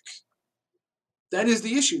Black. That is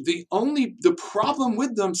the issue. The problem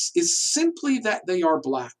with them is simply that they are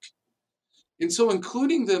Black. And so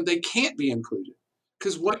including them, they can't be included.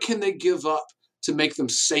 Because what can they give up to make them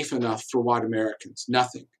safe enough for white Americans?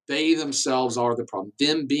 Nothing. They themselves are the problem,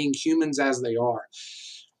 them being humans as they are.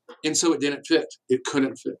 And so it didn't fit. It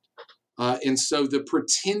couldn't fit. And so the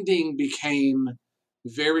pretending became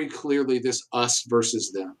very clearly this us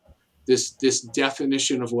versus them, this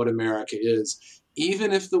definition of what America is.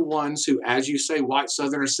 Even if the ones who, as you say, white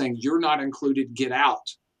Southerners saying, you're not included, get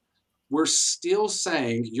out. We're still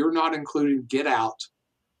saying, you're not included, get out.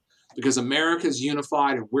 Because America is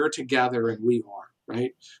unified and we're together and we are,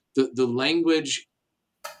 right? The language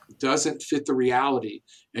doesn't fit the reality,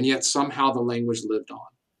 and yet somehow the language lived on.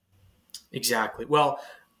 Exactly. Well,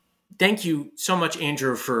 thank you so much,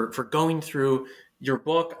 Andrew, for going through your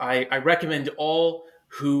book. I recommend all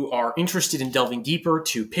who are interested in delving deeper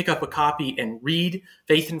to pick up a copy and read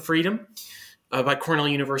Faith and Freedom by Cornell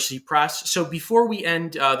University Press. So before we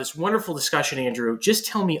end this wonderful discussion, Andrew, just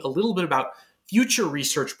tell me a little bit about future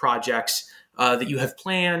research projects that you have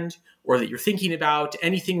planned or that you're thinking about,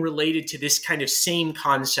 anything related to this kind of same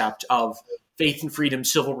concept of faith and freedom,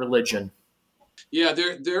 civil religion. Yeah,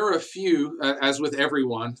 there are a few, as with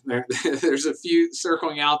everyone, there's a few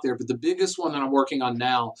circling out there, but the biggest one that I'm working on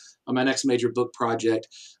now on my next major book project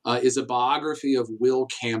is a biography of Will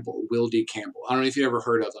D. Campbell. I don't know if you ever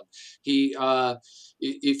heard of him. He,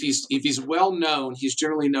 if he's well known, he's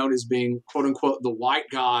generally known as being, quote unquote, the white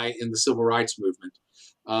guy in the civil rights movement.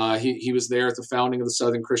 He was there at the founding of the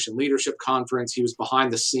Southern Christian Leadership Conference. He was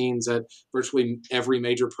behind the scenes at virtually every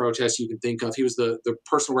major protest you can think of. He was the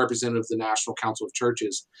personal representative of the National Council of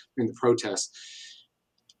Churches during the protests.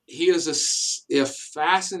 He is a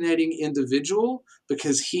fascinating individual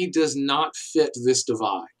because he does not fit this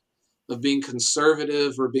divide of being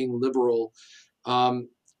conservative or being liberal.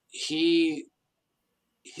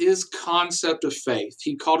 His concept of faith,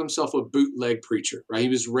 he called himself a bootleg preacher, right? He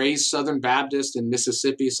was raised Southern Baptist in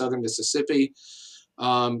Southern Mississippi,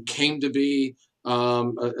 came to be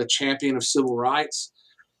a champion of civil rights.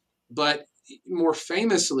 But more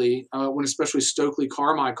famously, when especially Stokely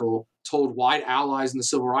Carmichael told white allies in the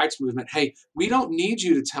civil rights movement, hey, we don't need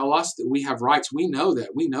you to tell us that we have rights. We know that.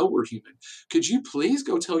 We know we're human. Could you please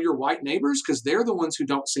go tell your white neighbors? Because they're the ones who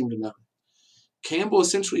don't seem to know. Campbell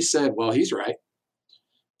essentially said, well, he's right.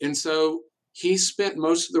 And so he spent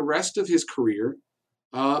most of the rest of his career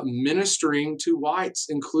ministering to whites,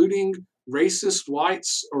 including racist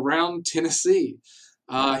whites around Tennessee.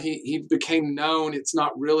 He became known, it's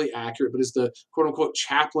not really accurate, but as the quote-unquote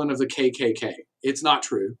chaplain of the KKK. It's not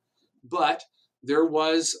true. But there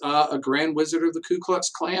was a Grand Wizard of the Ku Klux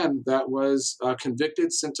Klan that was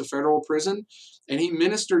convicted, sent to federal prison, and he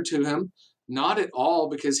ministered to him, not at all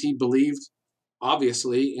because he believed,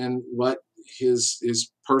 obviously, in what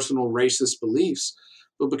his personal racist beliefs,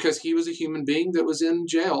 but because he was a human being that was in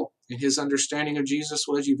jail, and his understanding of Jesus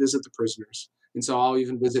was you visit the prisoners. And so I'll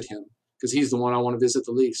even visit him because he's the one I want to visit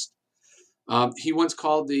the least. He once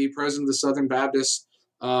called the president of the Southern Baptist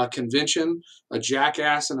Convention a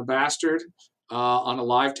jackass and a bastard on a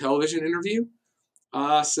live television interview,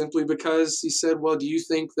 simply because he said, well, do you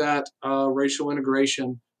think that racial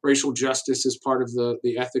integration, racial justice is part of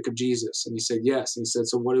the ethic of Jesus? And he said, yes. And he said,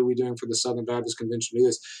 so what are we doing for the Southern Baptist Convention to do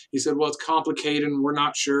this? He said, well, it's complicated and we're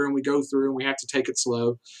not sure and we go through and we have to take it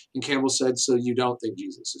slow. And Campbell said, so you don't think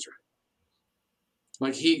Jesus is right?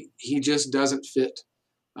 Like he just doesn't fit.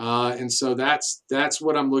 And so that's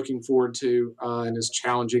what I'm looking forward to and is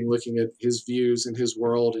challenging, looking at his views and his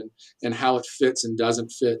world and how it fits and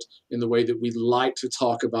doesn't fit in the way that we like to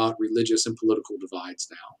talk about religious and political divides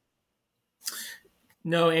now.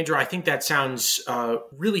 No, Andrew, I think that sounds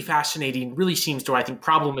really fascinating. Really seems to, I think,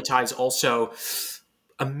 problematize also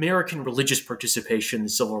American religious participation in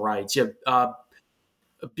civil rights.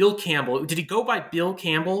 Bill Campbell. Did he go by Bill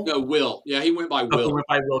Campbell? No, Will. Yeah, he went by Will. He went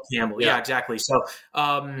by Will Campbell. Yeah, exactly. So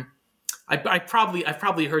I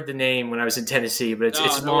probably heard the name when I was in Tennessee, but it's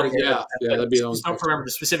long. That'd be the only. I don't remember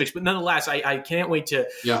the specifics, but nonetheless, I can't wait to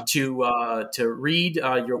read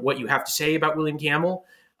what you have to say about William Campbell.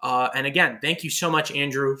 And again, thank you so much,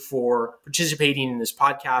 Andrew, for participating in this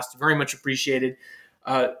podcast. Very much appreciated.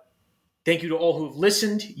 Thank you to all who have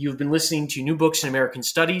listened. You've been listening to New Books in American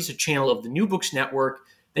Studies, a channel of the New Books Network.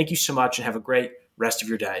 Thank you so much and have a great rest of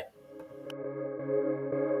your day.